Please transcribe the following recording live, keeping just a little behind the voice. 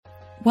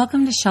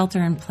Welcome to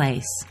Shelter in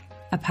Place,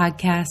 a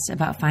podcast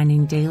about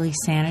finding daily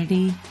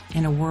sanity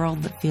in a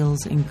world that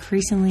feels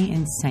increasingly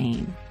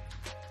insane.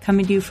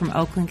 Coming to you from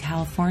Oakland,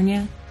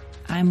 California,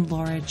 I'm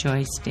Laura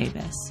Joyce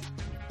Davis.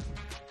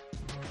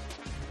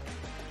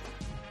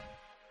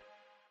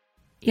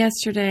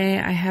 Yesterday,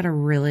 I had a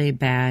really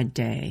bad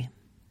day.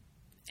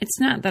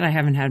 It's not that I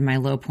haven't had my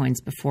low points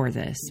before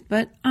this,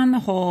 but on the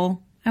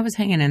whole, I was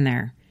hanging in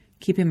there,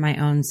 keeping my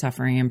own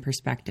suffering in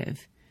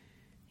perspective.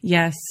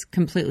 Yes,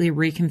 completely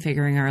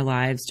reconfiguring our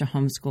lives to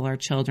homeschool our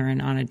children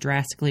on a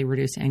drastically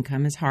reduced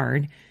income is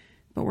hard,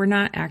 but we're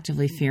not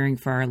actively fearing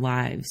for our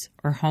lives,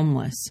 or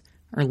homeless,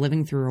 or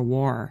living through a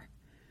war.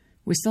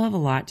 We still have a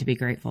lot to be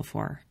grateful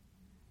for.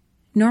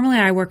 Normally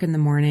I work in the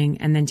morning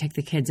and then take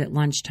the kids at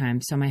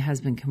lunchtime so my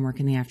husband can work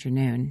in the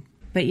afternoon.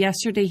 But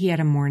yesterday he had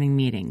a morning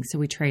meeting, so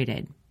we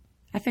traded.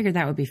 I figured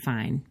that would be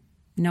fine.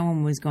 No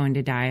one was going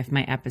to die if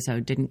my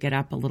episode didn't get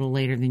up a little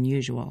later than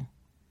usual.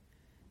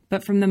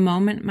 But from the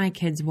moment my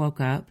kids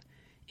woke up,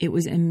 it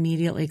was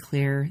immediately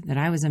clear that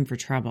I was in for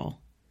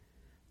trouble.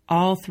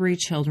 All three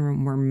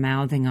children were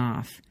mouthing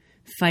off,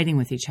 fighting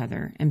with each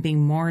other, and being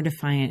more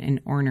defiant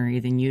and ornery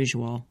than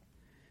usual.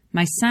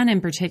 My son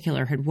in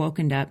particular had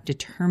woken up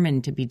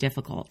determined to be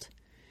difficult.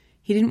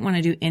 He didn't want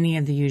to do any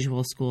of the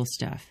usual school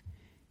stuff.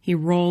 He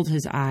rolled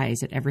his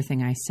eyes at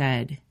everything I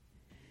said.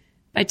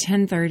 By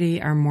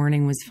 10:30, our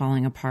morning was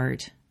falling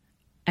apart.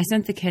 I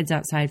sent the kids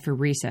outside for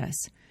recess,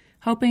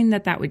 hoping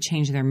that would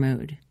change their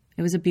mood.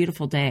 It was a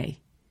beautiful day.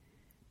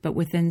 But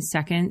within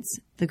seconds,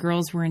 the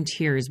girls were in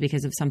tears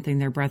because of something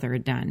their brother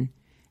had done,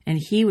 and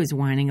he was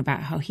whining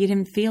about how he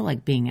didn't feel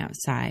like being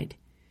outside.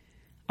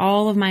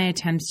 All of my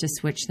attempts to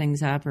switch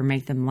things up or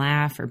make them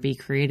laugh or be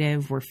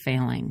creative were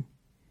failing.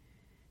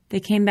 They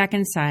came back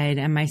inside,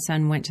 and my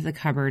son went to the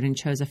cupboard and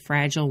chose a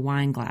fragile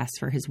wine glass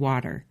for his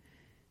water.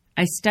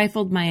 I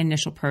stifled my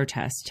initial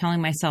protest,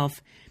 telling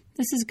myself,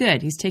 this is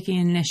good, he's taking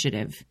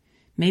initiative.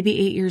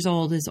 Maybe 8 years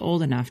old is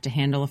old enough to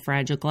handle a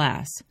fragile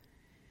glass.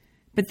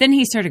 But then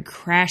he started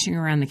crashing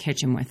around the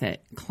kitchen with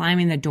it,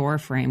 climbing the door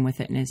frame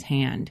with it in his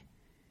hand.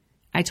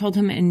 I told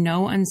him in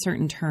no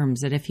uncertain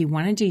terms that if he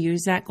wanted to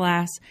use that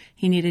glass,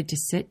 he needed to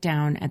sit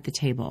down at the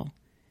table.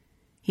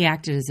 He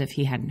acted as if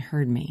he hadn't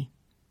heard me.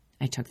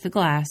 I took the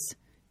glass,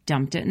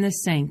 dumped it in the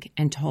sink,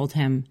 and told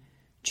him,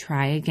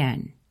 try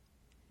again.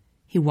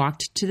 He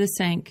walked to the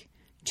sink,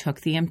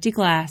 took the empty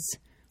glass,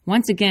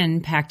 once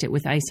again packed it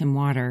with ice and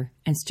water,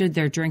 and stood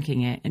there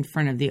drinking it in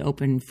front of the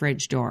open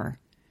fridge door.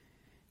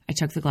 I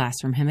took the glass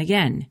from him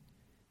again.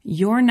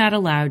 You're not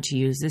allowed to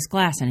use this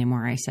glass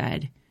anymore, I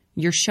said.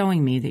 You're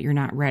showing me that you're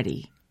not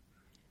ready.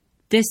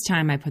 This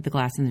time I put the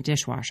glass in the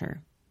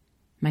dishwasher.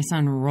 My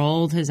son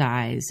rolled his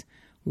eyes,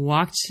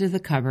 walked to the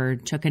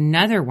cupboard, took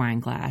another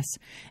wine glass,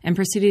 and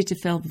proceeded to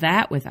fill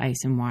that with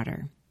ice and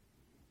water.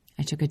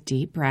 I took a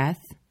deep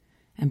breath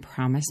and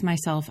promised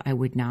myself I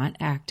would not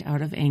act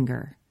out of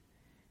anger.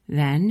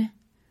 Then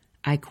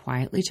I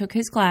quietly took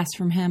his glass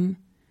from him,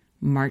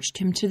 marched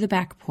him to the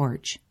back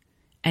porch,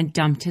 and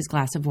dumped his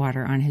glass of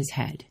water on his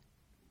head.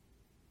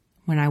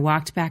 When I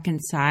walked back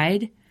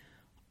inside,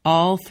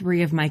 all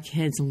three of my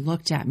kids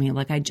looked at me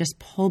like I just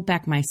pulled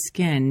back my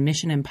skin,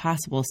 Mission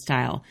Impossible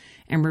style,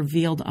 and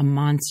revealed a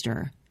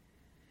monster.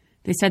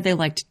 They said they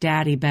liked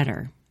Daddy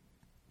better.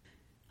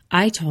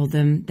 I told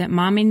them that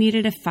Mommy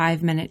needed a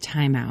 5-minute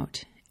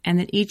timeout, and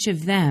that each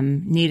of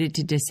them needed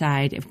to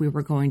decide if we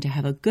were going to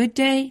have a good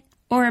day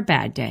or a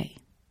bad day.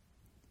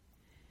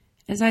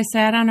 As I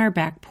sat on our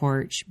back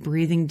porch,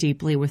 breathing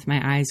deeply with my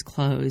eyes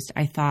closed,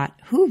 I thought,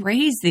 who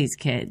raised these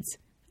kids?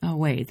 Oh,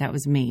 wait, that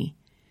was me.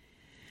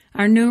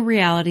 Our new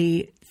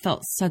reality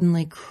felt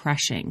suddenly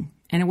crushing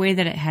in a way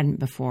that it hadn't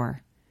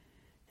before.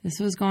 This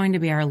was going to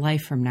be our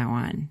life from now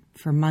on,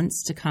 for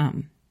months to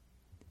come.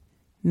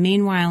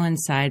 Meanwhile,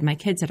 inside, my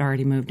kids had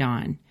already moved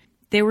on.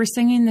 They were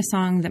singing the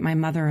song that my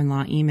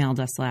mother-in-law emailed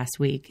us last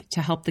week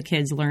to help the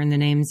kids learn the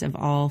names of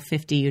all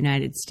 50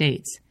 United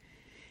States.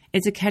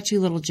 It's a catchy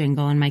little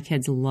jingle, and my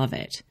kids love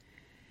it.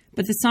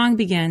 But the song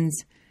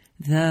begins,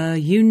 the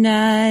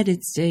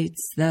United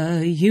States,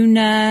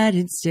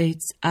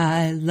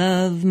 I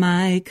love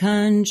my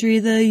country,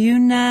 the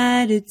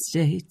United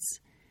States.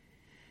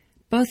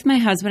 Both my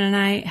husband and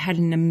I had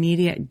an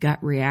immediate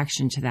gut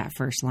reaction to that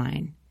first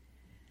line.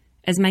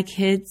 As my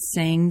kids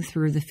sang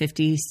through the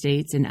 50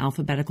 states in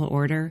alphabetical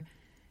order,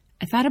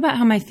 I thought about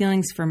how my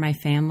feelings for my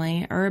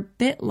family are a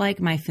bit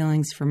like my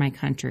feelings for my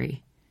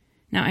country.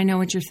 Now, I know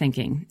what you're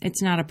thinking.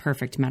 It's not a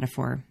perfect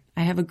metaphor.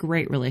 I have a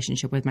great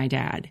relationship with my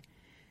dad.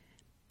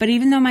 But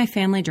even though my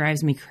family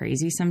drives me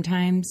crazy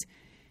sometimes,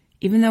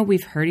 even though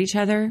we've hurt each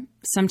other,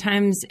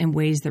 sometimes in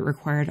ways that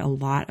required a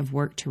lot of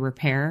work to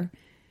repair,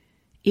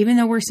 even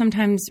though we're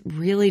sometimes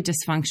really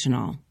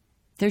dysfunctional,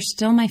 they're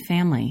still my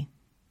family.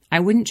 I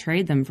wouldn't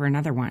trade them for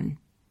another one.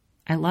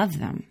 I love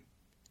them.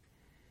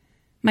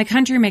 My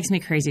country makes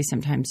me crazy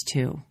sometimes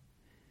too.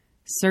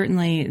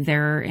 Certainly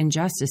there are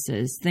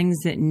injustices, things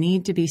that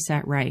need to be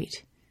set right.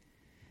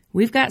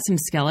 We've got some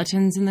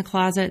skeletons in the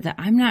closet that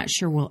I'm not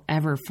sure we'll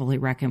ever fully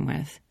reckon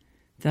with,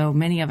 though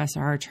many of us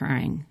are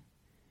trying.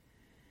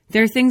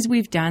 There are things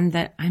we've done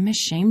that I'm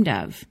ashamed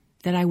of,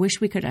 that I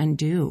wish we could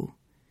undo.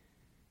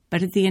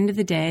 But at the end of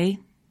the day,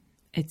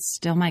 it's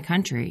still my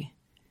country.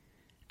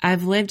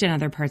 I've lived in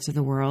other parts of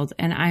the world,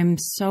 and I'm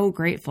so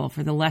grateful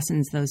for the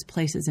lessons those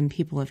places and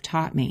people have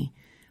taught me,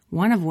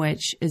 one of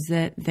which is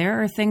that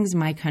there are things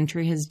my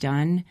country has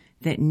done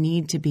that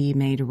need to be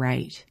made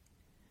right.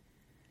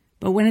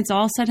 But when it's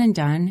all said and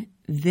done,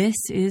 this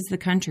is the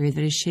country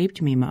that has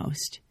shaped me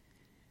most.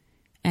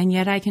 And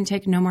yet I can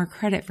take no more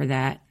credit for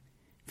that,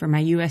 for my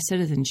U.S.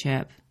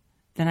 citizenship,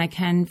 than I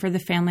can for the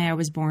family I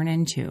was born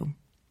into.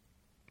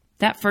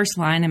 That first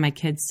line in my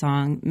kids'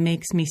 song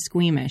makes me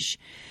squeamish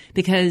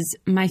because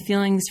my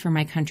feelings for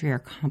my country are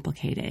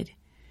complicated,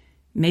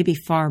 maybe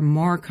far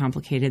more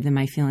complicated than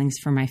my feelings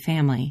for my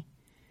family.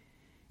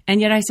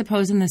 And yet I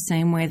suppose in the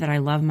same way that I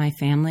love my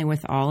family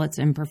with all its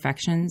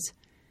imperfections,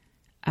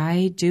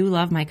 I do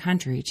love my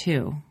country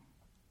too.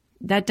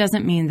 That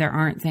doesn't mean there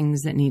aren't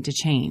things that need to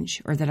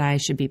change or that I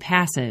should be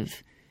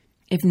passive.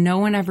 If no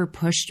one ever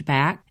pushed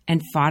back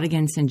and fought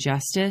against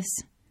injustice,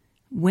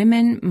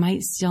 women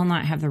might still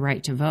not have the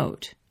right to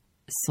vote.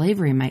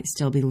 Slavery might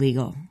still be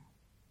legal.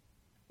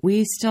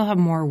 We still have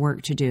more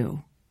work to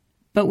do.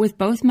 But with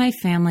both my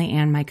family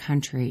and my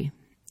country,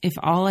 if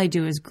all I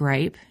do is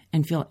gripe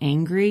and feel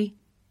angry,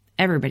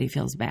 everybody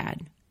feels bad.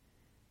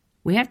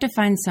 We have to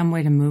find some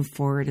way to move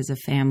forward as a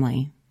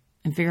family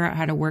and figure out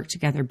how to work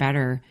together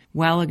better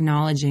while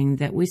acknowledging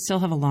that we still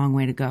have a long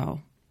way to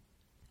go.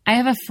 I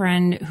have a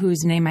friend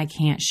whose name I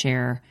can't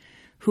share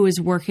who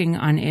is working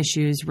on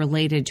issues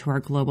related to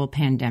our global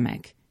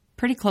pandemic,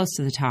 pretty close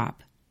to the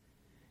top.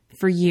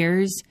 For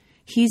years,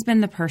 he's been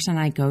the person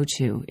I go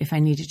to if I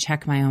need to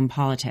check my own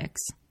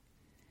politics.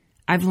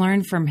 I've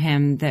learned from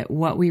him that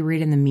what we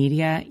read in the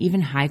media,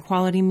 even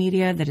high-quality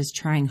media that is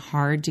trying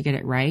hard to get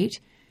it right,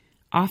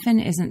 often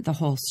isn't the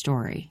whole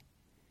story.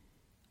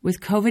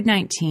 With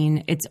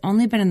COVID-19, it's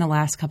only been in the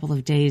last couple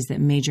of days that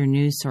major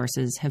news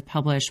sources have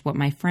published what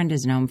my friend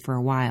has known for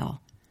a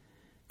while.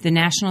 The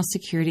National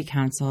Security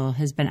Council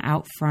has been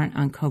out front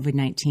on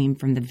COVID-19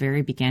 from the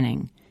very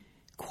beginning,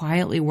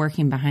 quietly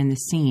working behind the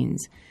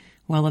scenes,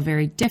 while a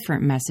very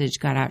different message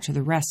got out to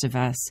the rest of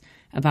us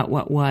about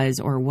what was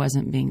or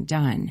wasn't being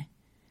done.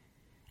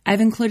 I've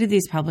included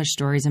these published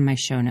stories in my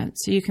show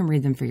notes so you can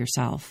read them for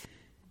yourself.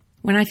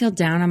 When I feel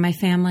down on my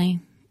family,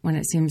 when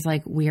it seems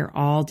like we are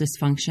all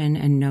dysfunction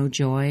and no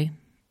joy,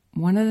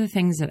 one of the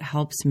things that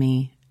helps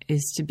me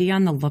is to be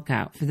on the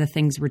lookout for the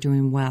things we're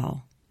doing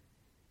well.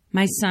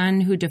 My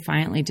son, who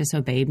defiantly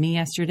disobeyed me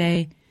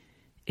yesterday,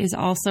 is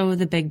also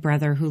the big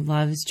brother who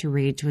loves to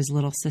read to his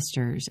little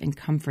sisters and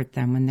comfort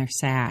them when they're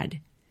sad.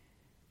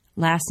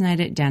 Last night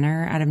at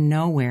dinner, out of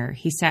nowhere,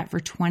 he sat for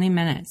 20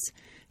 minutes,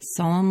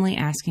 solemnly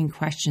asking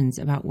questions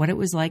about what it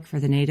was like for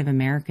the Native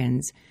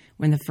Americans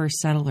when the first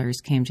settlers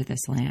came to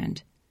this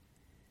land.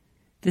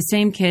 The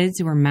same kids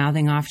who were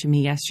mouthing off to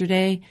me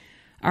yesterday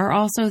are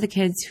also the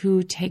kids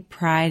who take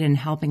pride in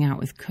helping out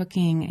with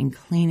cooking and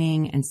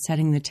cleaning and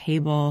setting the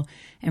table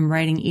and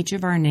writing each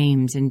of our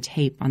names in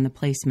tape on the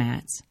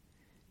placemats.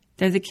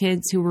 They're the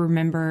kids who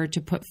remember to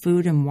put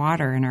food and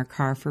water in our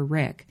car for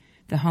Rick,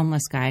 the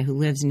homeless guy who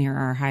lives near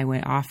our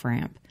highway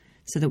off-ramp,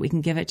 so that we can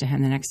give it to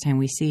him the next time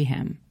we see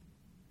him.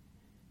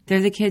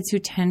 They're the kids who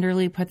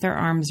tenderly put their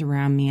arms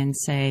around me and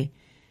say,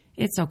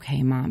 "It's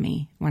okay,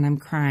 Mommy," when I'm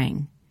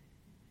crying.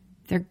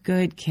 They're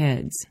good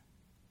kids,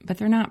 but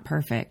they're not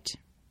perfect.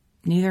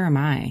 Neither am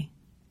I.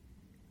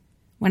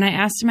 When I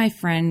asked my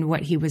friend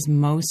what he was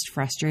most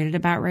frustrated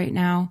about right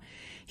now,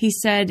 he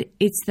said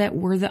it's that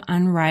we're the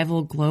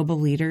unrivaled global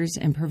leaders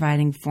in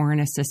providing foreign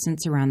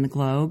assistance around the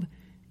globe,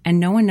 and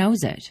no one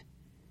knows it.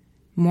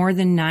 More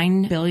than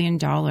 $9 billion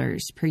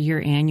per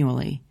year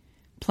annually,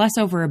 plus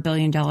over $1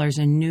 billion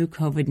in new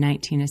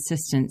COVID-19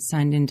 assistance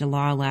signed into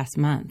law last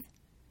month.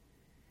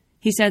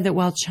 He said that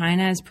while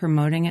China is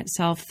promoting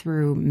itself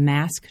through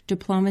mask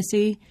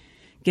diplomacy,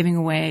 giving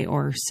away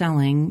or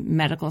selling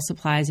medical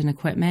supplies and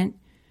equipment,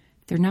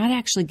 they're not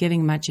actually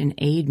giving much in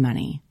aid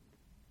money.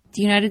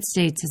 The United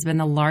States has been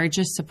the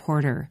largest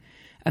supporter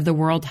of the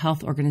World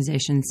Health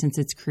Organization since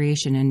its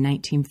creation in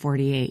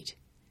 1948.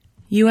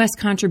 U.S.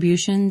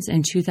 contributions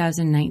in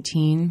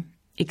 2019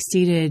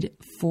 exceeded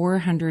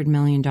 $400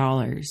 million,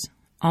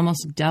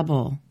 almost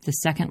double the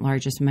second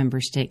largest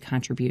member state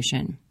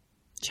contribution.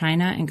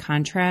 China, in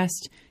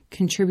contrast,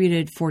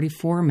 contributed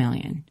 $44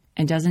 million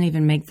and doesn't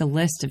even make the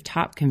list of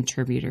top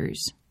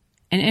contributors.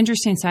 An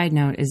interesting side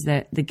note is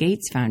that the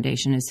Gates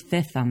Foundation is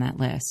fifth on that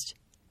list.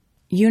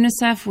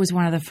 UNICEF was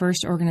one of the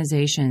first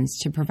organizations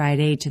to provide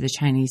aid to the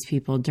Chinese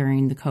people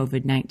during the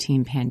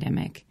COVID-19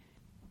 pandemic.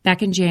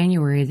 Back in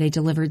January, they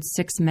delivered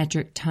 6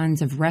 metric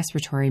tons of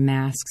respiratory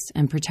masks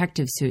and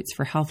protective suits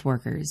for health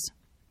workers.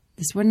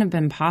 This wouldn't have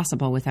been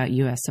possible without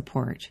U.S.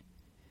 support.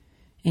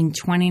 In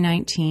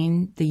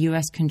 2019, the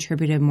U.S.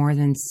 contributed more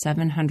than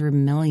 $700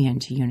 million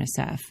to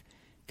UNICEF,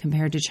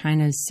 compared to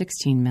China's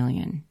 $16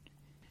 million.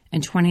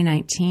 In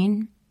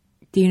 2019,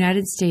 the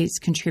United States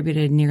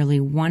contributed nearly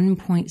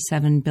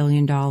 $1.7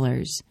 billion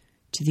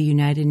to the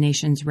United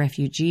Nations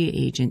Refugee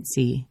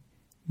Agency,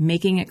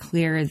 making it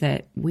clear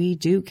that we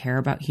do care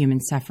about human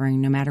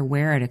suffering no matter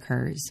where it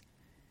occurs.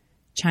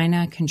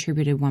 China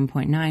contributed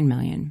 $1.9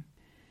 million.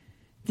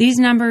 These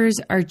numbers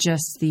are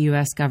just the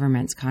U.S.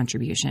 government's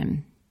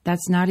contribution.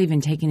 That's not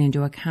even taking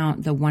into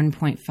account the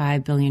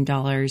 $1.5 billion in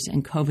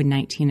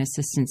COVID-19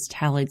 assistance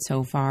tallied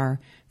so far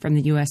from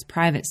the U.S.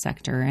 private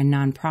sector and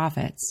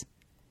nonprofits.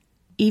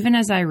 Even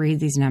as I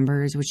read these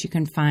numbers, which you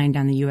can find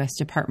on the U.S.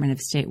 Department of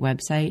State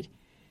website,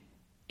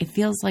 it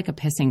feels like a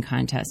pissing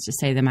contest to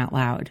say them out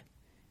loud.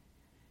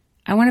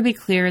 I want to be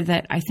clear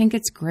that I think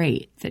it's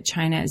great that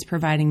China is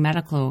providing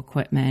medical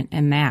equipment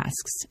and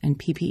masks and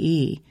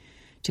PPE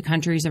to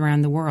countries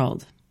around the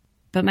world.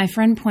 But my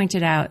friend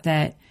pointed out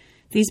that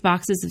these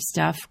boxes of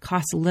stuff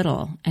cost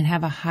little and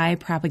have a high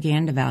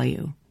propaganda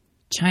value.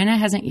 China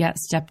hasn't yet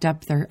stepped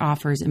up their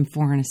offers in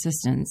foreign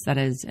assistance, that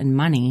is, in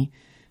money,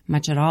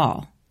 much at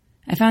all.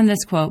 I found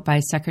this quote by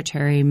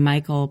Secretary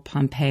Michael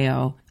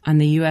Pompeo on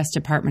the U.S.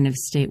 Department of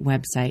State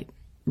website,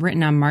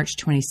 written on March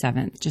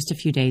 27th, just a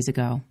few days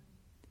ago.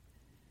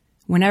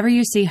 Whenever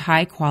you see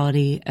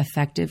high-quality,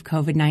 effective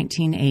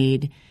COVID-19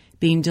 aid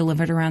being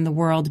delivered around the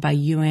world by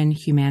UN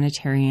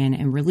humanitarian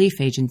and relief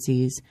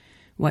agencies,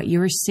 what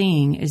you are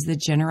seeing is the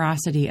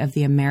generosity of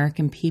the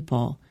American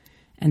people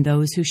and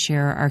those who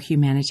share our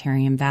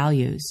humanitarian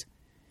values.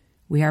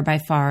 We are by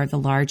far the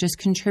largest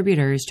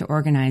contributors to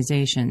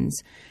organizations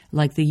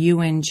like the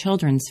UN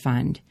Children's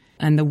Fund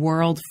and the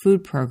World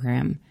Food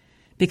Program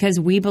because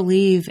we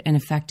believe in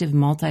effective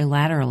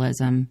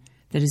multilateralism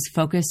that is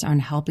focused on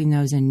helping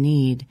those in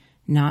need,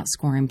 not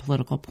scoring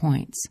political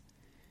points.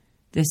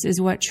 This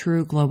is what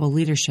true global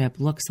leadership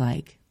looks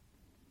like.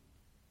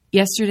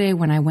 Yesterday,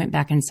 when I went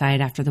back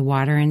inside after the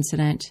water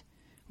incident,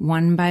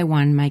 one by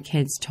one, my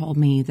kids told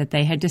me that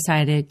they had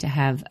decided to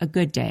have a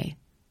good day.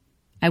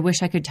 I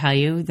wish I could tell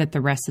you that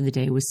the rest of the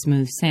day was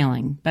smooth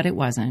sailing, but it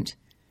wasn't.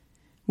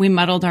 We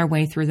muddled our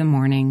way through the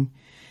morning,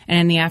 and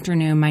in the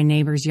afternoon, my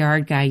neighbor's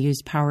yard guy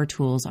used power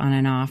tools on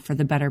and off for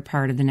the better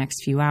part of the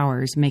next few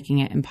hours, making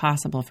it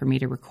impossible for me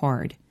to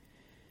record.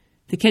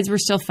 The kids were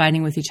still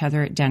fighting with each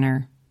other at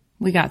dinner.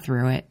 We got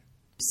through it.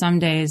 Some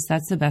days,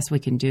 that's the best we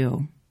can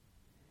do.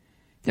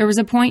 There was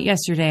a point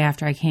yesterday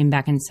after I came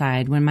back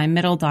inside when my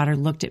middle daughter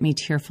looked at me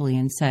tearfully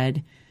and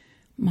said,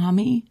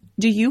 "Mommy,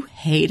 do you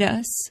hate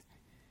us?"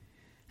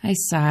 I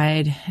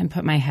sighed and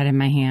put my head in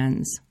my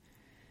hands.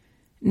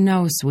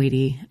 "No,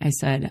 sweetie," I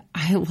said.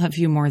 "I love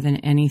you more than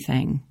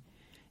anything.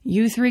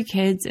 You three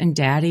kids and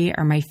Daddy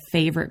are my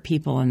favorite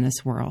people in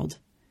this world.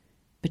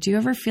 But do you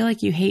ever feel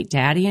like you hate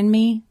Daddy and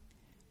me?"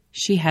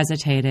 She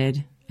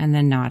hesitated and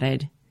then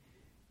nodded.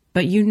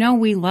 "But you know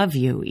we love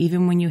you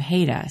even when you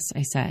hate us,"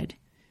 I said.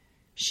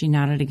 She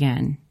nodded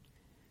again.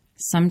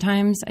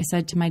 "Sometimes," I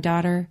said to my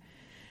daughter,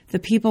 "the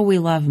people we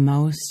love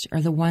most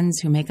are the ones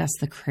who make us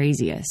the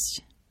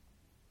craziest."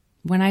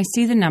 When I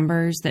see the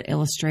numbers that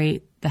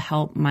illustrate the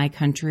help my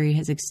country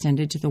has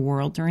extended to the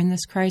world during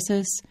this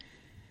crisis,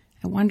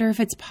 I wonder if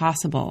it's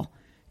possible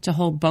to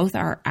hold both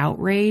our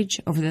outrage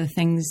over the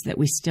things that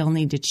we still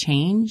need to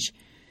change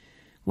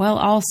while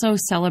also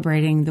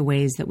celebrating the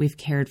ways that we've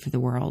cared for the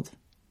world.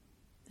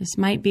 This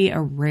might be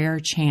a rare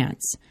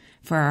chance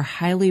for our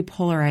highly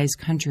polarized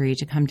country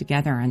to come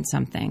together on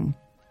something.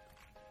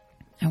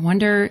 I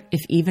wonder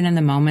if even in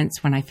the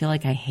moments when I feel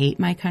like I hate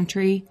my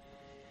country,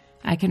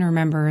 I can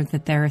remember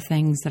that there are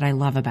things that I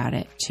love about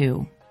it,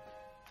 too.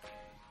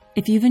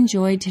 If you've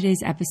enjoyed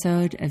today's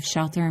episode of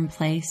Shelter in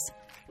Place,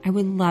 I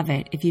would love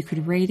it if you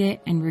could rate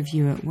it and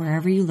review it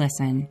wherever you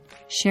listen,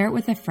 share it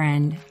with a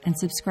friend, and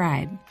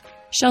subscribe.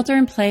 Shelter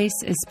in Place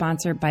is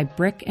sponsored by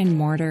Brick and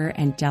Mortar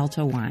and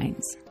Delta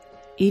Wines.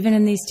 Even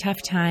in these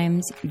tough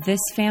times, this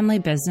family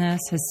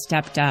business has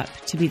stepped up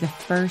to be the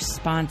first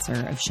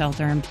sponsor of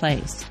Shelter in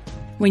Place.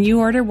 When you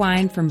order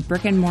wine from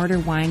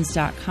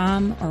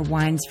brickandmortarwines.com or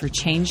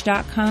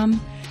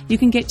winesforchange.com, you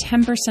can get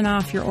 10%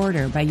 off your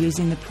order by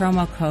using the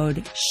promo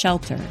code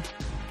SHELTER.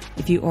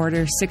 If you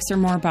order 6 or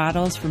more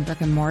bottles from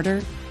Brick and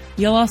Mortar,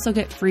 you'll also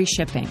get free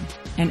shipping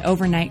and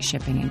overnight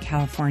shipping in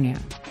California.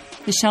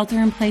 The Shelter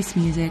in Place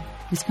music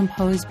was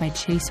composed by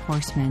Chase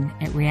Horseman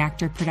at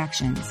Reactor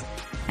Productions,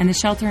 and the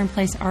Shelter in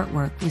Place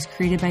artwork was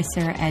created by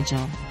Sarah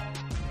Edgell.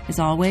 As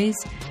always,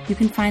 you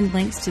can find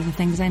links to the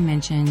things I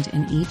mentioned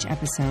in each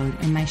episode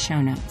in my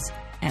show notes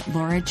at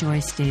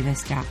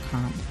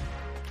laurajoycedavis.com.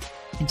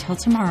 Until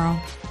tomorrow,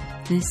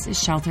 this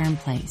is Shelter in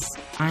Place.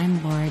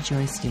 I'm Laura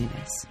Joyce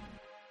Davis.